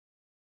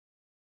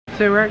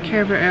So we're at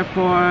Canberra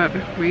Airport.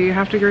 We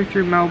have to go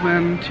through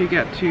Melbourne to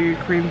get to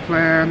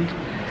Queensland,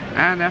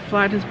 and our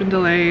flight has been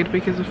delayed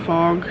because of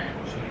fog.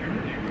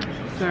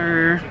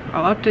 So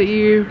I'll update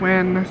you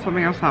when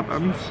something else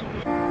happens.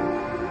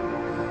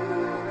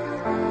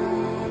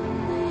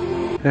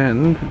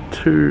 And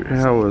 2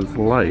 hours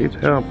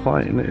late, our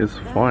plane is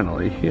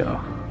finally here.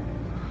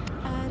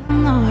 I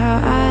don't know how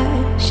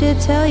I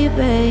should tell you,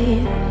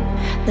 babe,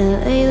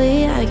 that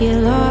lately I get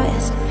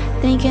lost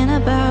thinking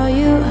about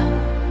you.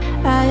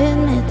 I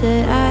admit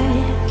that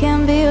I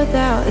can't be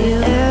without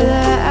you. The air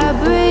that I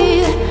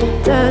breathe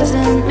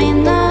doesn't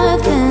mean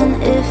nothing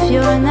if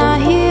you're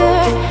not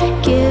here,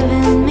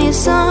 giving me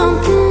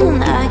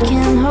something I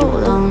can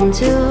hold on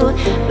to.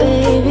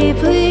 Baby,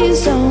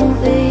 please don't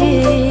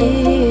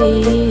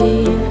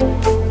leave.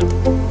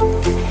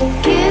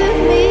 Give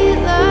me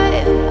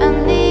life, I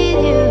need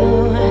you.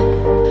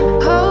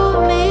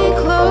 Hold me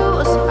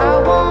close, I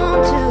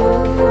want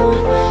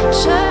to.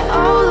 Shut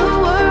all the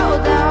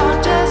world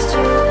down, just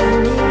you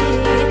and me.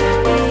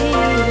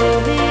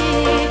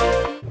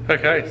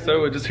 Okay, so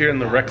we're just here in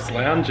the Rex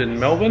Lounge in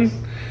Melbourne.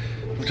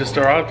 We've just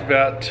arrived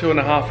about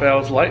 2.5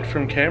 hours late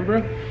from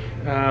Canberra.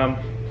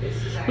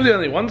 We're the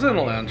only ones in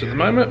the lounge at the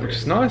moment, which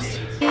is nice.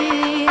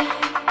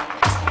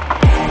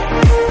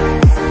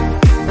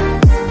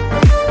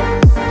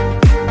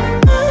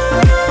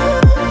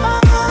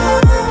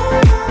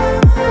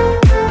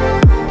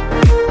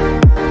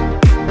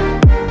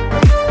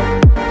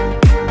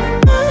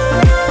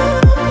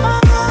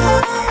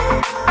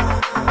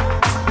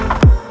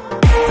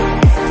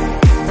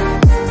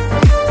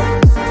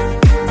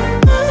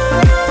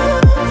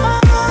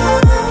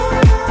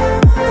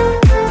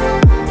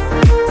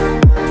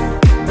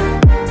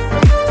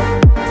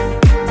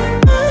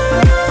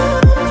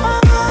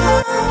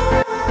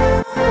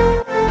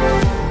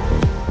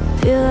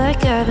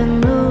 I've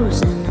been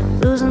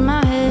losing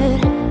my head.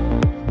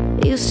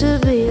 Used to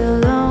be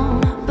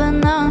alone, but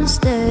now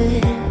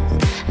instead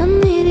I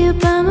need you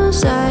by my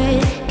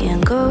side.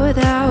 Can't go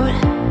without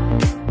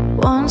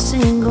one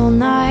single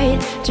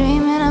night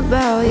dreaming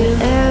about you.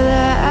 Air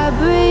that I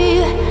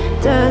breathe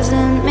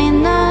doesn't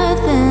mean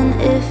nothing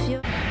if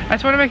you. I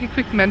just want to make a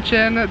quick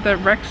mention that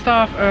Rex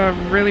staff are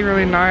really,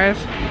 really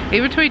nice.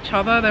 Even to each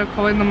other, they were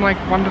calling them like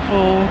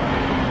wonderful,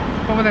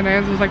 what were their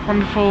names? It was like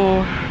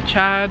wonderful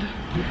Chad.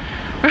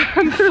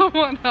 And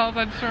someone else,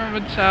 I just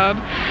remembered Chad.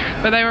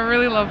 But they were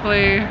really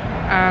lovely,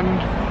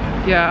 and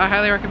yeah, I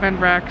highly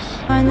recommend Rex.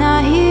 You're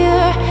not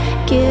here,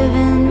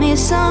 giving me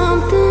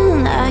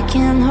something I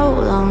can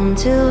hold on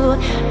to.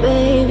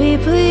 Baby,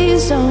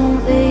 please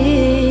don't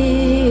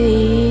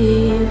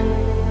leave.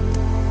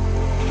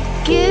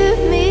 Give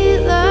me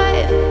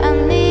life, I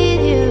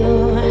need you.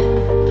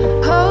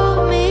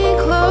 Hold me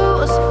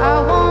close,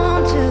 I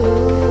want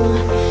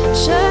to.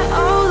 Shut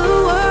all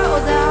the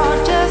world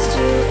down, just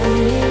you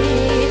and me.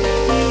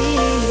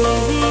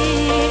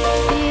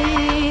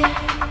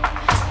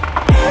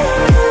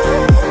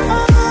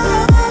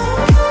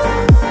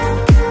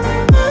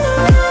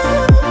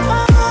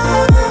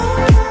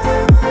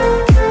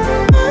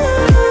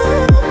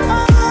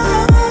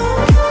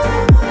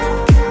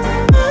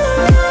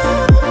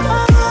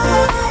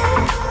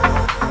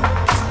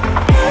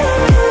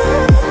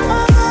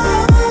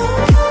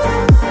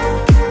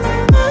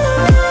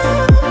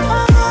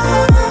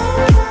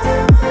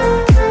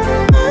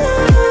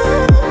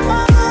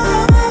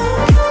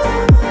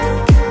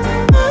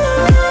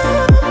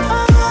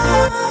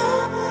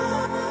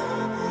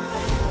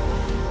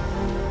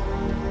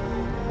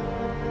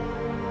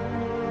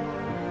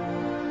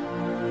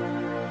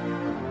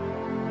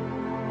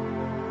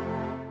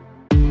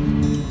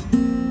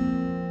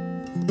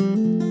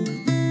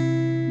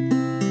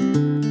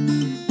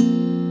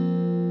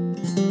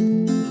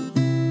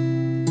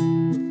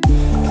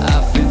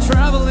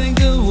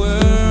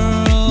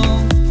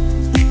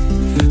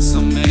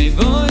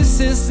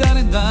 That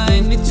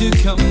invite me to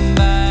come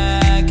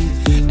back,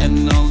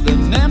 and all the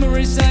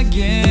memories I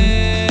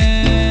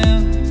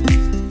get.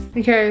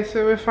 Okay,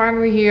 so we're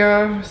finally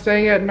here. We're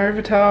staying at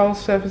Novotel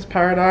Surfers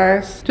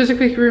Paradise. Just a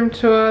quick room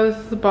tour. This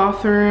is the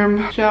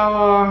bathroom,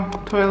 shower,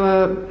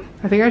 toilet.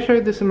 I think I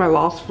showed this in my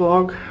last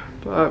vlog,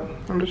 but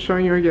I'm just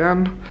showing you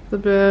again. The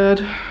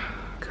bed,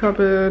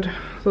 cupboard,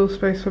 little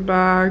space for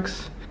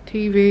bags,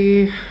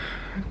 TV,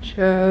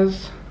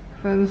 chairs.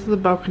 And this is the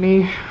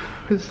balcony.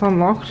 It's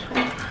unlocked.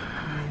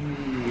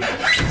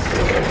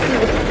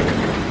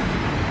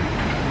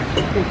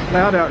 It's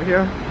loud out here.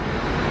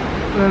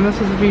 And then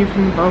this is the view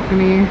from the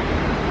balcony.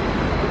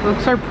 It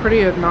looks so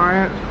pretty at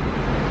night.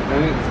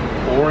 And it's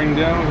pouring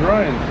down with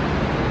rain.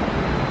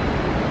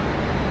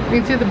 You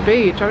can see the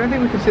beach. I don't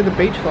think we could see the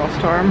beach last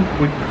time.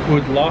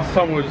 Last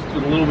time we were just a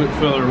little bit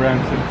further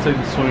around so you could see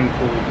the swimming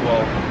pool as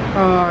well.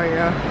 Oh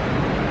yeah.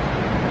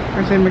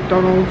 I say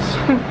McDonald's.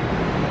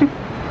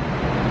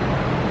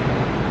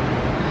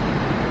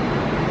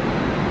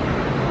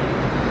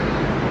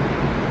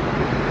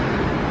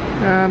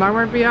 And I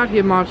won't be out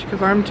here much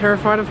because I'm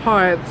terrified of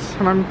heights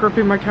and I'm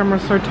gripping my camera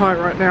so tight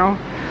right now.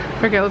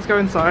 Okay, let's go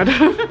inside.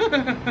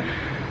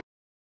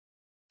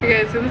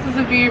 Okay, so this is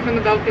a view from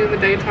the balcony in the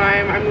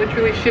daytime. I'm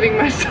literally shitting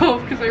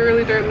myself because I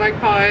really don't like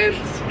heights.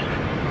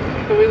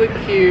 But we look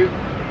cute.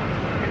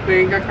 I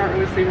think. I can't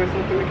really see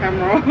myself in the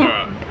camera.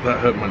 Alright, that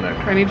hurt my neck.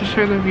 I need to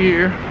show the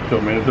view. Do you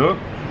want me to do it?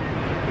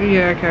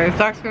 Yeah, okay.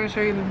 Zach's gonna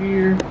show you the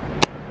view.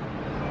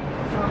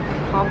 Oh,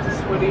 my palms are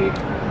sweaty.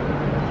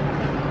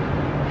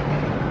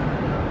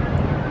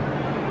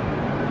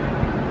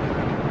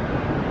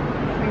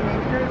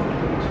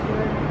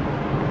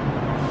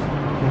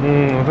 I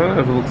don't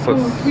know if it looks like...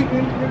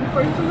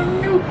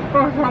 Oh,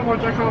 I can't watch,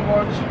 I can't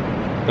watch.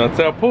 That's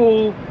our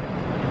pool.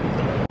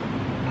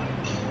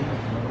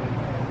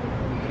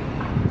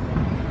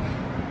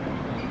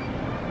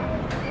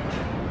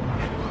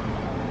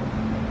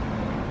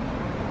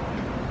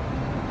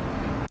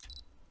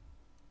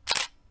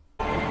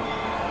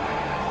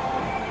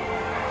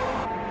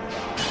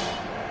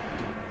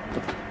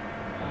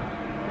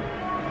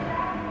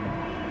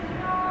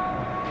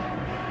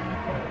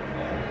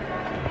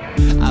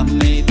 I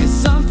made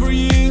this song for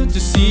you to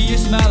see you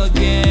smile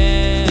again.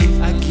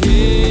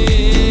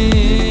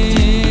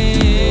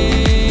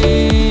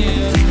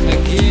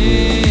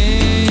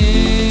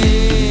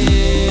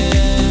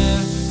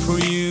 For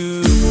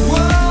you.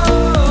 Whoa,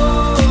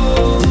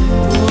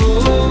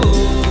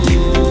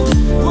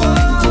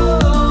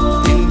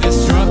 whoa, in this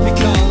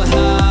tropical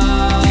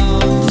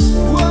house.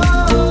 Whoa.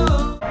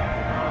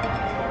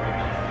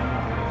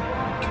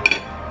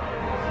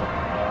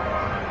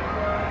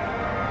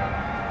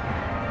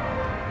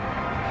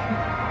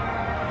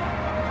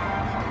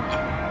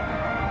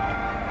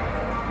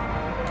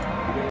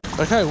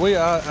 Okay, we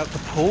are at the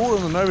pool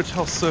in the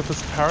Novotel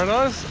Surface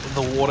Paradise.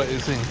 The water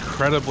is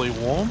incredibly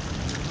warm.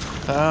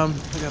 We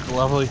got the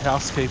lovely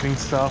housekeeping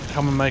staff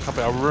come and make up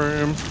our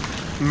room.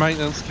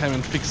 Maintenance came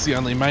and fixed the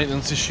only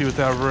maintenance issue with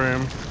our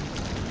room.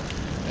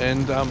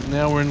 And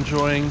now we're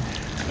enjoying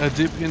a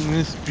dip in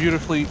this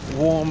beautifully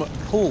warm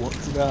pool.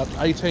 It's about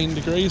 18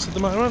 degrees at the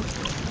moment.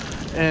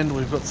 And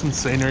we've got some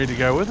scenery to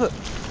go with it.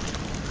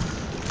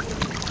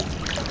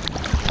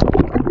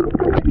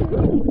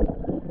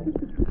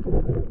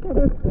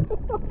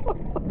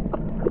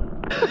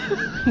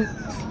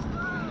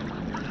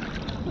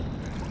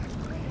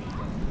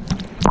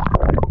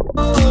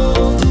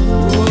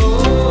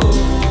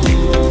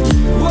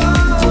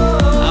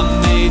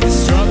 I made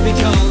this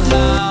tropical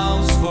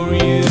house for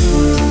you.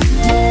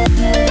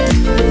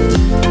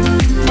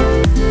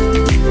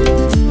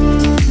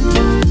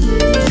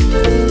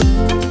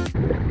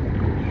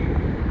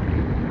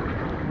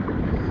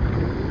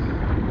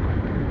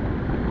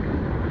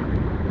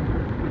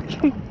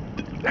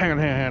 Hang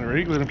on,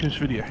 ready? Let him finish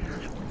the video.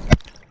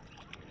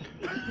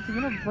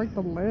 You're gonna break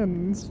the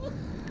lens.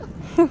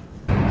 Hope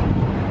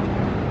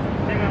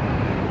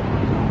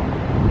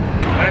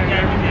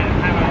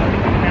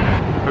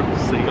the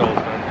seagulls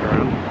don't come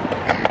around.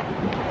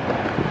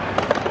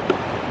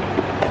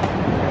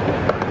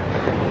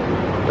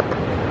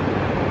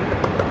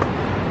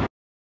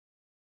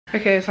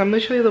 Okay, so I'm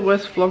literally the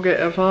worst vlogger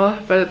ever,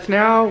 but it's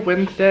now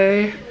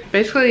Wednesday.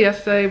 Basically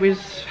yesterday we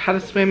just had a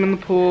swim in the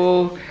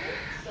pool,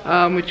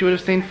 which you would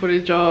have seen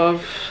footage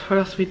of. What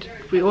else we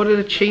ordered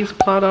a cheese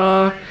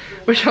platter,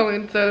 which I'll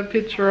insert a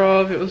picture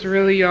of. It was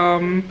really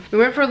yum. We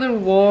went for a little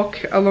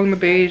walk along the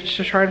beach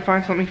to try and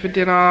find something for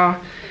dinner.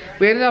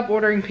 We ended up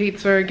ordering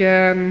pizza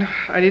again.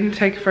 I didn't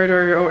take a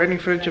photo or any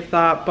footage of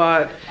that,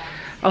 but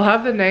I'll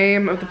have the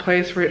name of the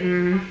place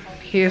written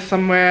here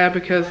somewhere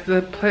because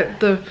the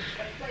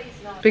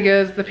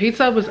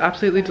pizza was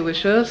absolutely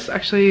delicious.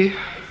 Actually,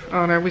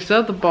 oh no, we still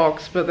have the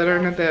box, but they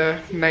don't have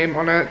their name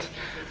on it.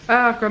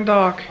 Ah, I've gone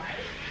dark.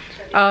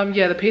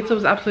 Yeah, the pizza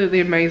was absolutely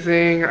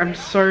amazing. I'm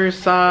so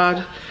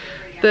sad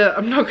that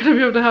I'm not gonna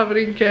be able to have it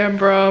in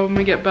Canberra when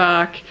we get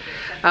back.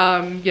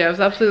 Yeah, it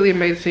was absolutely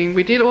amazing.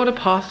 We did order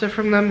pasta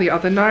from them the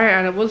other night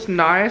and it was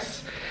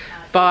nice,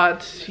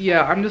 but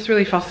yeah, I'm just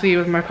really fussy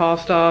with my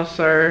pasta,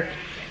 so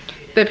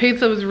their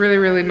pizza was really,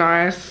 really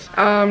nice.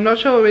 I'm not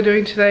sure what we're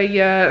doing today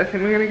yet. I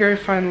think we're gonna go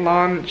find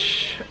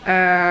lunch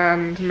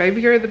and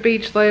maybe go to the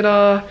beach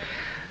later.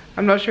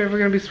 I'm not sure if we're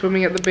gonna be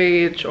swimming at the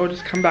beach or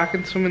just come back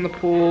and swim in the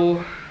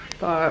pool,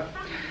 but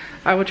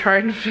I will try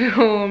and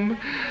film.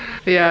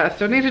 But yeah, I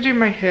still need to do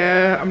my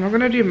hair. I'm not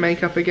gonna do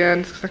makeup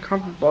again because I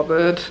can't be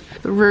bothered.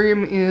 The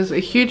room is a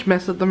huge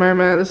mess at the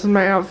moment. This is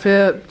my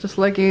outfit, just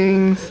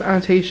leggings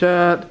and a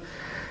t-shirt.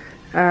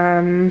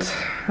 And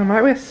I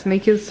might wear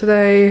sneakers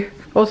today.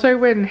 Also,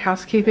 when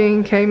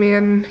housekeeping came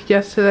in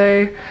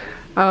yesterday,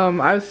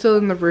 I was still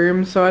in the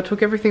room, so I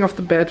took everything off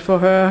the bed for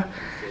her,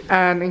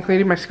 and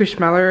including my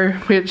squishmallow,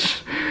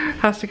 which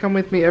has to come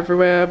with me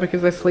everywhere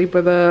because I sleep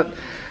with it.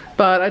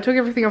 But I took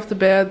everything off the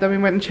bed, then we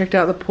went and checked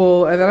out the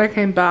pool, and then I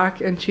came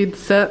back and she'd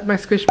set my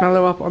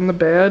squishmallow up on the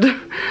bed.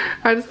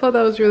 I just thought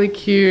that was really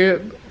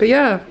cute. But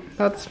yeah,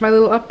 that's my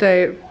little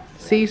update.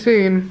 See you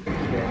soon.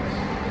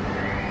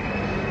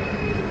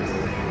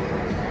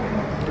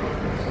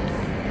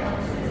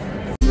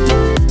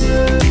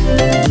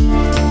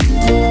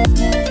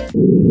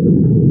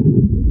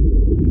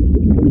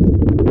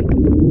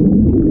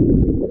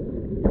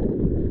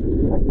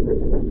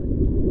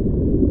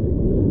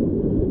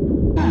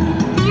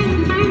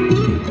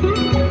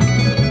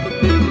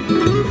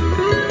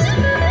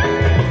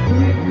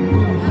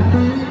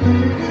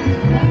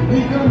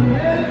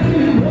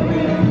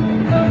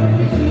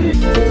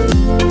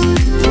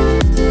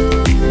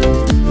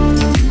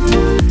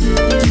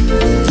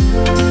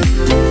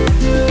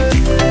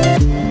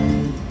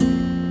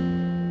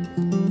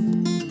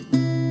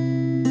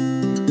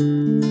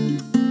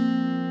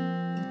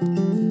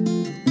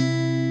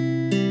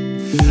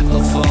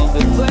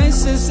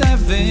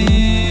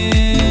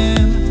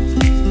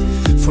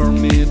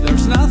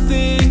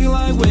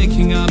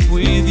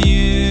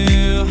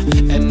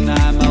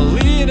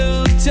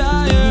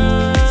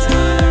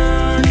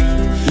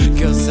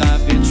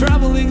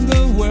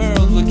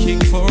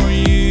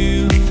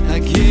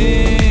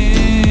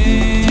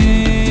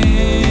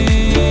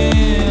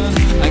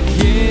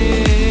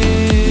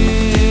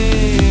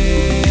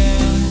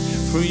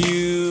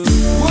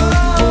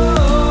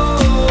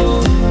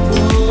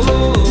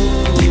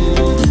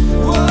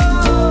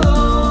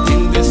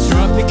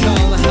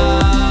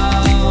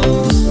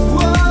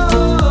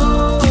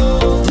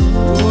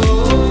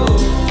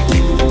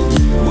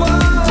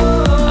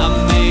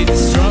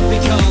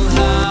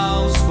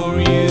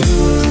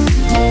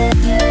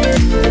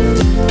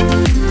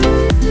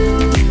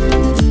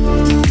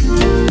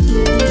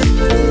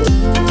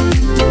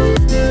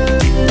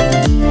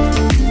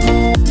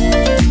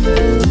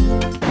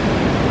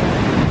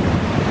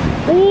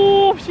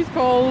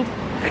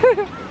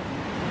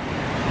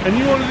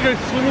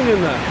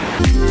 in there.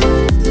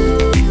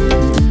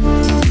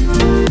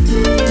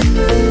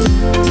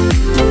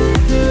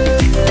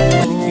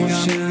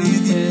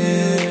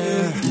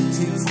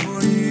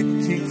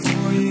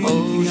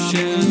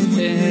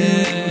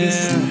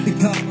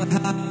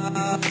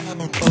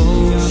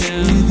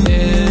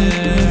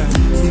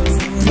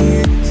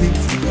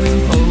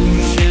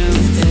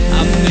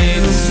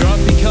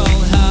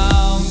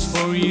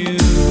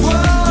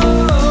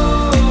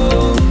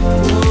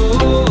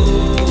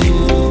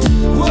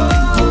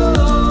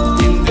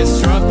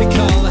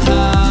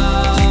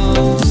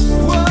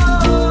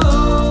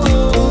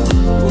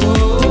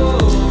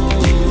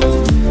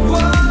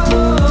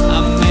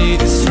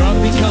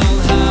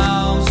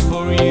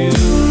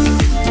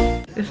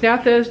 It's now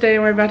Thursday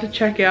and we're about to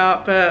check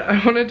out, but I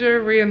want to do a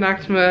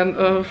reenactment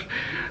of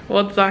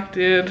what Zach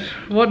did.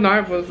 What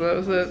night was it?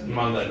 Was it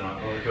Monday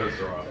night when we first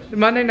arrived.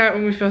 Monday night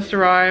when we first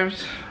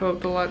arrived? Oh,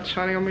 the light's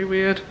shining on me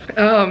weird.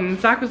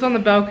 Zach was on the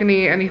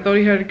balcony and he thought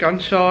he heard a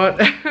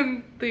gunshot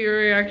and the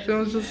reaction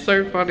was just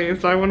so funny,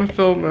 so I want to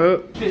film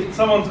it.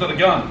 Someone's got a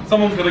gun.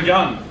 Someone's got a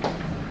gun.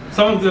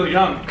 Someone's got a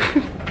gun.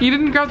 You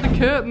didn't grab the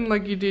curtain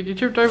like you did. You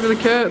tripped over the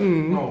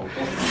curtain. Oh,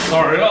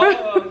 sorry.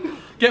 Oh,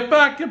 get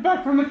back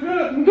from the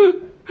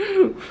curtain.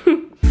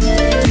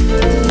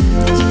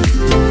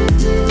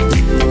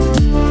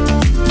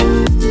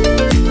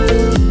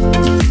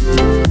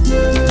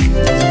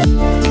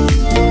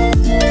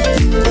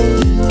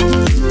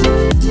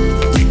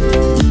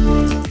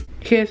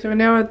 Okay, so we're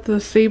now at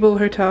the Seabull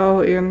Hotel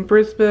in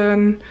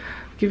Brisbane.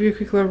 Give you a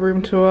quick little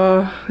room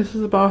tour. This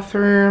is the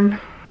bathroom,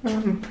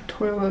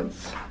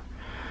 toilets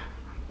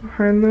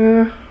behind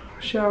there,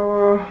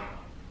 shower,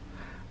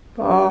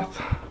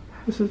 bath.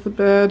 This is the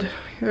bed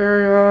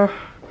area.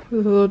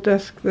 There's a little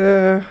desk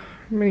there,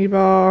 mini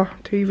bar,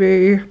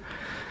 TV.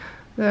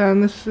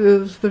 Then this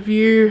is the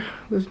view.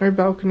 There's no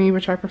balcony,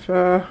 which I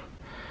prefer.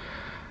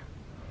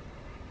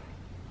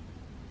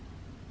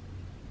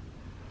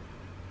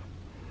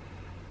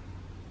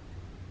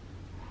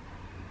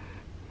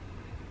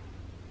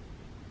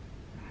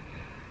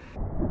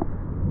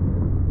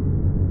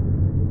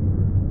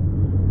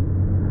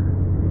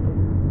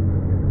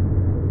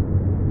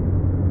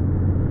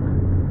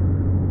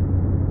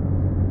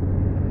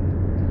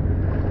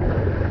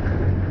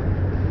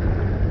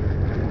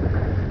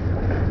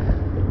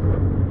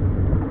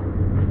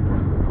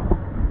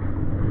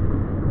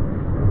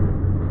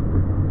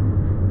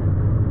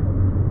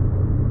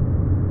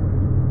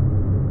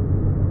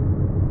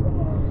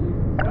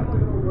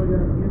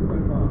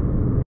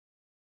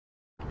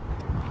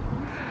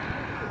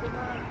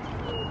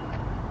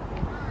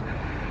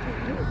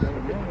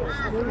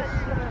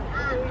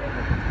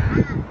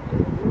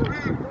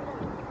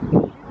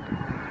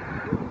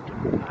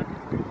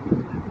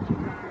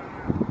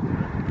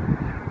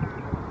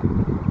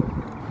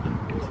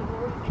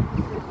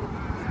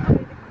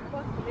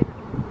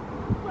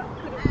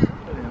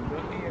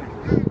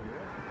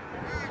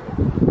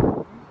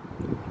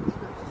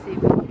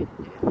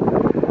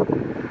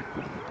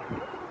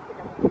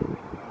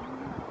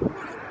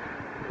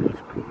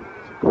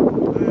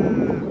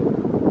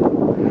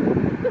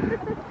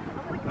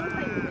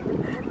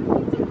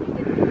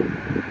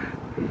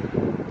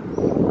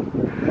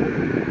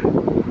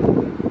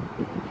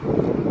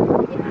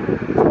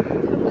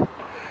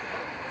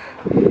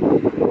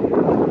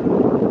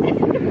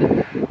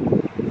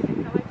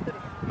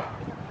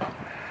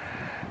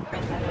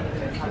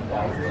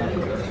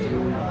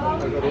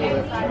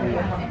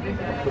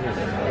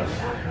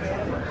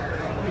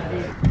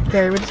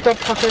 Okay, we just got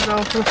Taco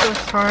Bell for the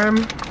first time.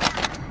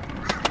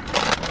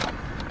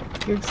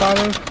 You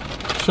excited?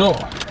 Sure.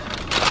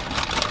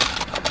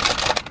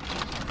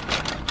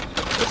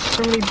 There's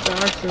so many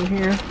bags in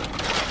here.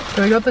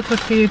 So we got the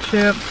tortilla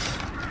chips.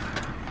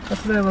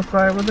 That's what they look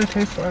like. What do they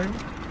taste like?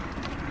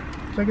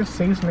 It's like a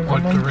seasoning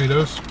on them. Like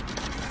Doritos.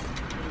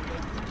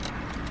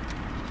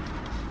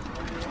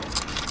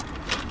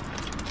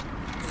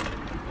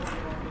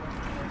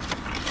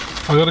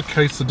 I got a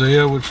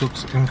quesadilla which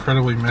looks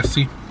incredibly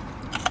messy.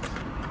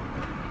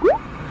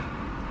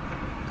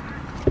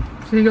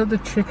 So you got the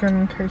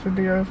chicken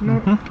quesadilla, isn't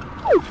it?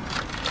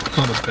 It's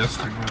not the best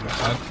thing I've ever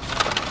had.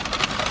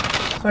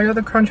 So I got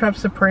the Crunchwrap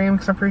Supreme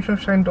because I'm pretty sure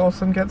Shane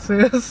Dawson gets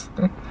this.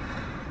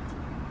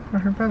 I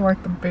hope I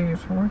like the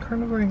beef. I want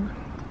kind of like...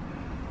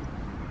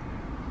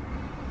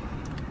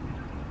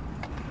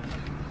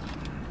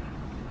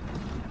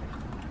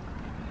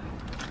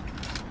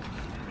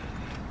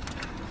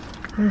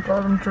 Oh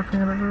god, I'm dripping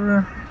it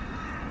everywhere.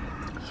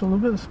 It's a little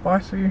bit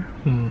spicy.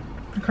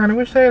 I kind of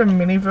wish they had a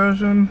mini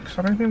version because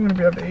I don't think I'm going to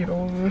be able to eat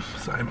all of this.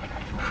 Same.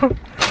 I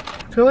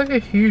feel like a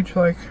huge,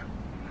 like,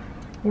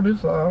 what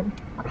is that?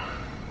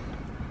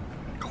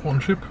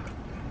 Corn chip.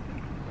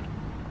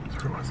 It's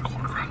probably why it's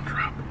called a crunch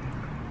wrap.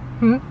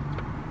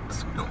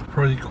 It's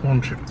probably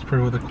corn chip. It's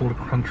probably why they call it a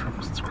crunch wrap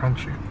because it's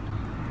crunchy.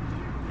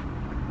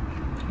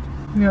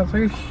 Yeah, it's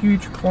like a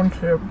huge corn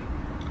chip.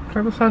 It's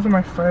like the size of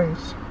my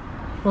face.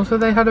 Also,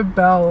 they had a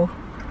bell.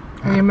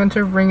 And you meant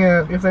to ring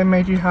it if they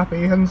made you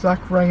happy, and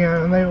Zach rang it,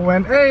 and they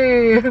went,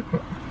 hey!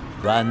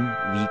 1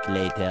 week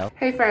later.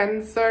 Hey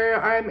friends, so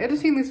I'm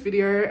editing this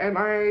video and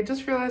I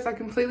just realized I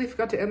completely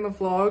forgot to end the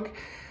vlog.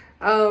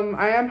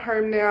 I am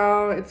home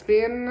now. It's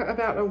been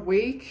about a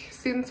week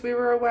since we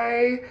were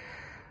away.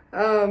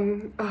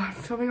 I'm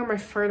filming on my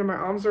phone and my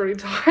arm's already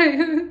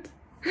tired.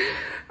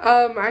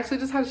 I actually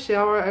just had a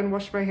shower and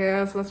washed my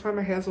hair, so that's why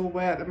my hair's all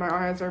wet and my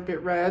eyes are a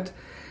bit red.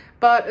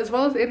 But as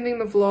well as ending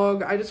the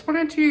vlog, I just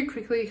wanted to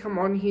quickly come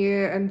on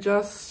here and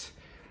just...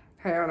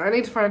 Hang on, I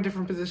need to find a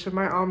different position.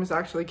 My arm is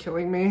actually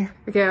killing me.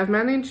 Okay, I've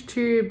managed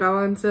to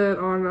balance it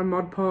on a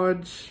Mod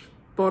Podge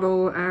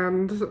bottle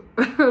and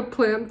a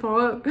plant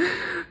pot.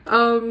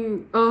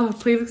 Oh,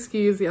 please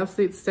excuse the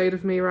absolute state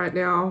of me right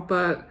now,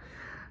 but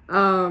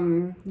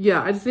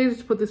yeah, I just needed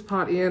to put this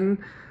part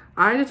in.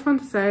 I just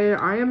want to say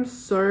I am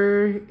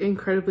so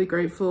incredibly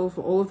grateful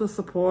for all of the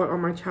support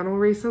on my channel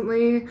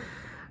recently.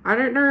 I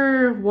don't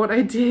know what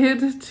I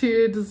did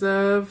to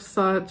deserve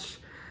such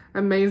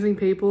amazing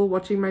people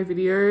watching my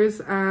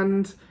videos,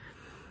 and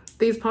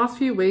these past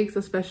few weeks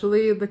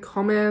especially, the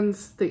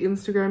comments, the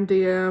Instagram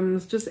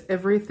DMs, just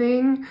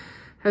everything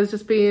has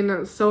just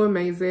been so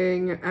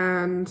amazing.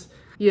 And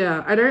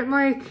yeah, I don't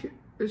like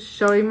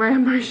showing my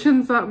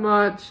emotions that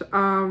much,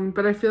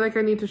 but I feel like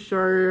I need to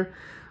show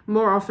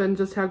more often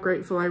just how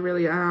grateful I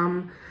really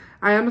am.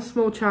 I am a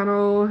small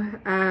channel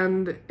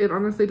and it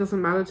honestly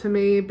doesn't matter to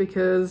me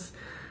because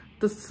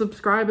the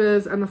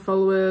subscribers and the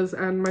followers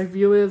and my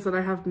viewers that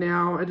I have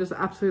now are just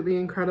absolutely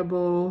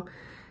incredible.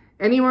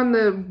 Anyone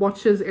that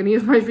watches any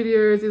of my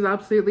videos is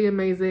absolutely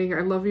amazing.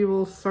 I love you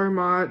all so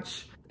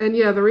much. And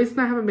yeah, the reason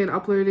I haven't been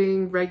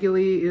uploading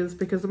regularly is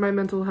because of my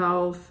mental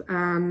health,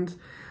 and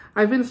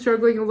I've been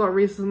struggling a lot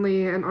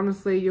recently, and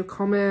honestly your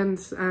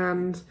comments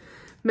and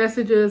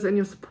messages and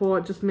your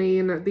support just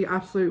mean the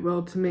absolute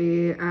world to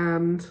me.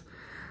 And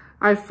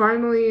I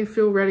finally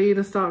feel ready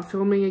to start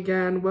filming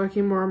again,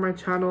 working more on my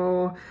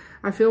channel.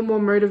 I feel more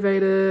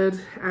motivated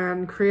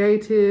and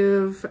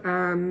creative,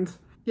 and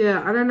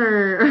yeah, I don't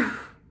know.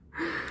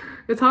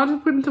 It's hard to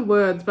put into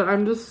words, but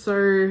I'm just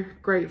so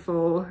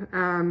grateful,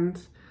 and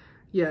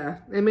yeah,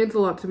 it means a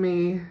lot to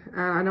me, and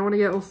I don't want to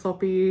get all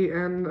soppy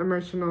and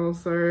emotional,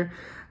 so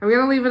I'm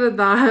gonna leave it at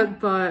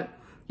that. But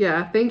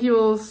yeah, thank you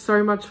all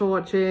so much for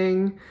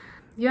watching.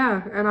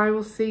 Yeah, and I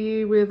will see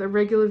you with a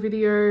regular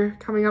video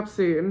coming up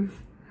soon.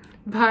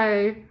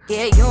 Bye.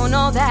 Yeah, you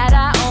know that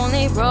I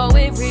only roll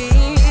with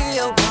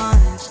real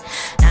ones,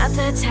 not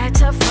the type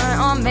to front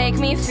or make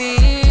me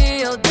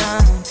feel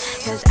dumb.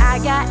 Cause I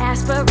got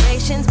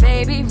aspirations,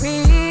 baby,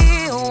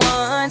 real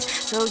ones.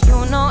 So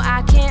you know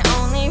I can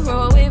only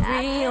roll with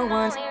real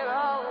ones.